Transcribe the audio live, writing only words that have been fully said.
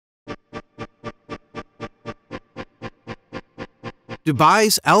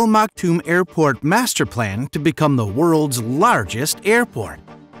Dubai's Al Maktoum Airport master plan to become the world's largest airport.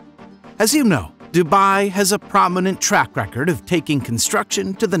 As you know, Dubai has a prominent track record of taking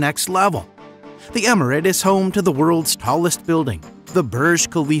construction to the next level. The Emirate is home to the world's tallest building, the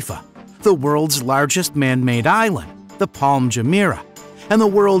Burj Khalifa, the world's largest man-made island, the Palm Jumeirah, and the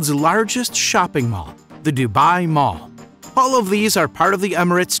world's largest shopping mall, the Dubai Mall. All of these are part of the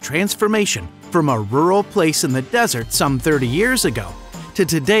Emirates' transformation from a rural place in the desert some 30 years ago to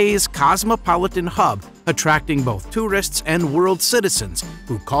today's cosmopolitan hub, attracting both tourists and world citizens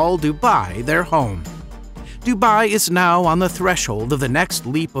who call Dubai their home. Dubai is now on the threshold of the next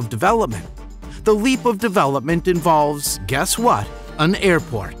leap of development. The leap of development involves, guess what? An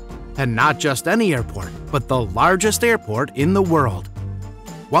airport. And not just any airport, but the largest airport in the world.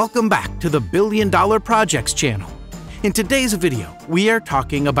 Welcome back to the Billion Dollar Projects channel. In today's video, we are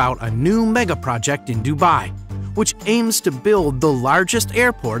talking about a new mega project in Dubai, which aims to build the largest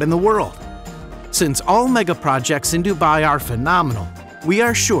airport in the world. Since all mega projects in Dubai are phenomenal, we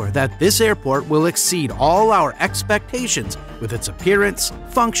are sure that this airport will exceed all our expectations with its appearance,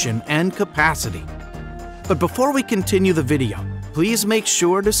 function, and capacity. But before we continue the video, please make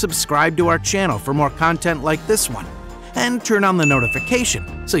sure to subscribe to our channel for more content like this one, and turn on the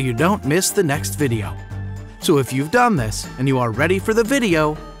notification so you don't miss the next video. So if you've done this and you are ready for the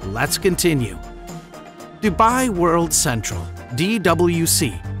video, let's continue. Dubai World Central,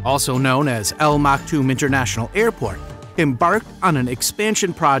 DWC, also known as Al Maktoum International Airport, embarked on an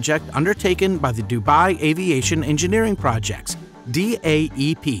expansion project undertaken by the Dubai Aviation Engineering Projects,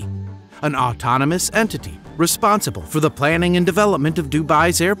 DAEP, an autonomous entity responsible for the planning and development of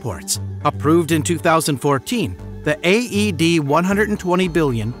Dubai's airports. Approved in 2014, the AED $120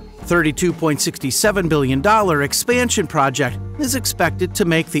 billion, $32.67 billion expansion project is expected to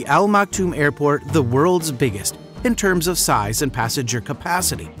make the Al Maktoum Airport the world's biggest in terms of size and passenger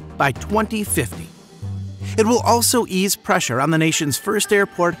capacity by 2050. It will also ease pressure on the nation's first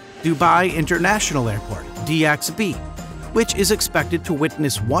airport, Dubai International Airport, DXB, which is expected to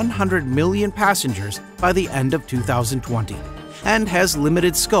witness 100 million passengers by the end of 2020 and has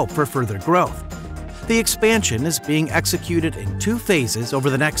limited scope for further growth. The expansion is being executed in 2 phases over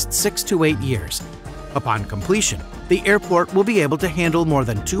the next 6 to 8 years. Upon completion, the airport will be able to handle more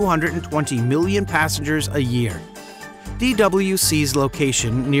than 220 million passengers a year. DWC's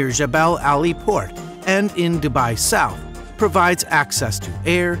location near Jebel Ali Port and in Dubai South provides access to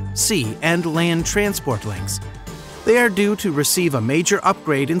air, sea, and land transport links. They are due to receive a major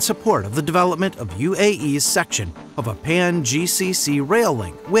upgrade in support of the development of UAE's section of a pan-GCC rail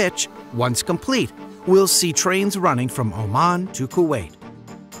link which, once complete, will see trains running from Oman to Kuwait.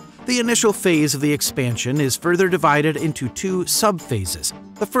 The initial phase of the expansion is further divided into 2 sub-phases,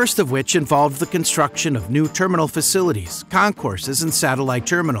 the first of which involved the construction of new terminal facilities, concourses, and satellite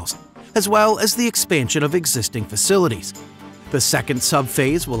terminals, as well as the expansion of existing facilities. The second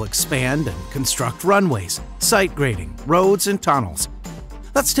sub-phase will expand and construct runways, site grading, roads, and tunnels.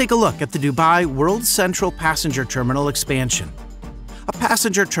 Let's take a look at the Dubai World Central Passenger Terminal expansion. A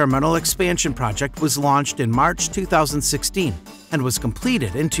passenger terminal expansion project was launched in March 2016 and was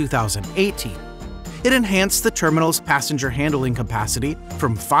completed in 2018. It enhanced the terminal's passenger handling capacity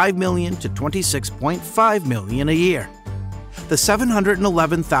from 5 million to 26.5 million a year. The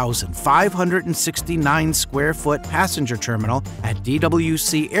 711,569 square foot passenger terminal at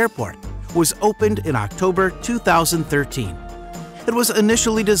DWC Airport was opened in October 2013. It was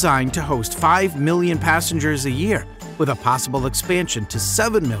initially designed to host 5 million passengers a year, with a possible expansion to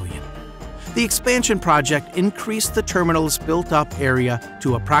 7 million. The expansion project increased the terminal's built-up area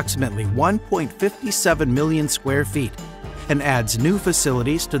to approximately 1.57 million square feet and adds new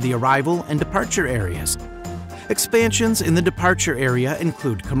facilities to the arrival and departure areas. Expansions in the departure area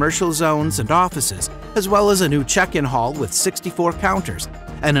include commercial zones and offices, as well as a new check-in hall with 64 counters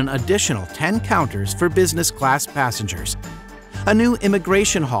and an additional 10 counters for business class passengers. A new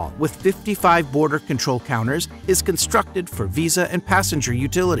immigration hall with 55 border control counters is constructed for visa and passenger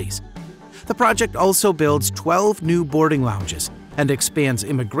utilities. The project also builds 12 new boarding lounges and expands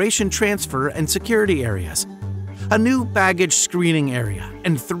immigration transfer and security areas. A new baggage screening area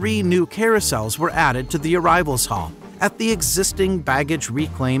and 3 new carousels were added to the arrivals hall at the existing baggage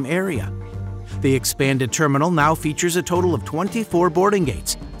reclaim area. The expanded terminal now features a total of 24 boarding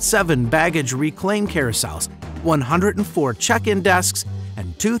gates, 7 baggage reclaim carousels, 104 check-in desks,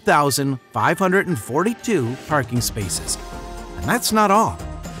 and 2,542 parking spaces. And that's not all.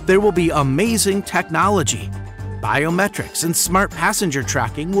 There will be amazing technology. Biometrics and smart passenger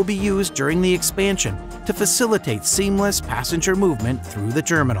tracking will be used during the expansion to facilitate seamless passenger movement through the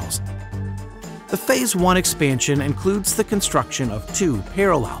terminals. The Phase 1 expansion includes the construction of 2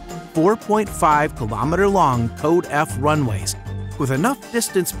 parallel, 4.5-kilometer-long Code F runways, with enough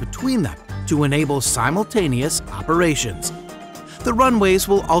distance between them to enable simultaneous operations. The runways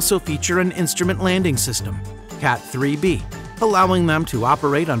will also feature an instrument landing system, CAT-3B, allowing them to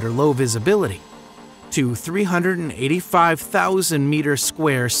operate under low visibility. 2 385,000-meter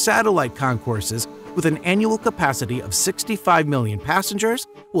square satellite concourses with an annual capacity of 65 million passengers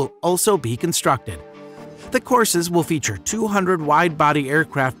will also be constructed. The courses will feature 200 wide-body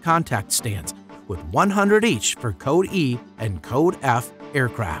aircraft contact stands, with 100 each for Code E and Code F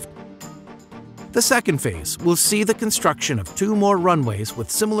aircraft. The second phase will see the construction of 2 more runways with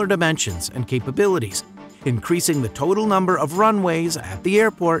similar dimensions and capabilities, increasing the total number of runways at the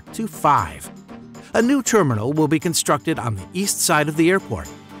airport to 5. A new terminal will be constructed on the east side of the airport.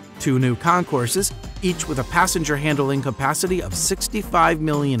 2 new concourses, each with a passenger handling capacity of 65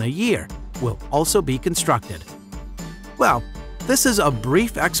 million a year, will also be constructed. Well, this is a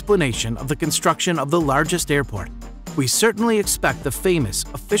brief explanation of the construction of the largest airport. We certainly expect the famous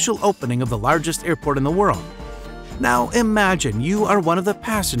official opening of the largest airport in the world. Now imagine you are one of the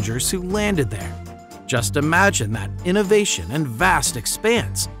passengers who landed there. Just imagine that innovation and vast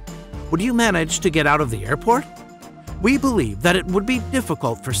expanse. Would you manage to get out of the airport? We believe that it would be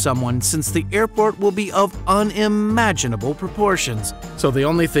difficult for someone since the airport will be of unimaginable proportions. So the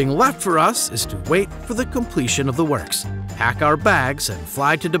only thing left for us is to wait for the completion of the works, pack our bags and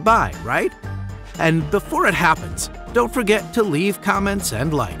fly to Dubai, right? And before it happens, don't forget to leave comments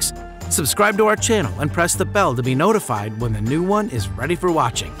and likes. Subscribe to our channel and press the bell to be notified when the new one is ready for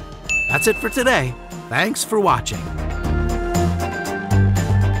watching. That's it for today. Thanks for watching.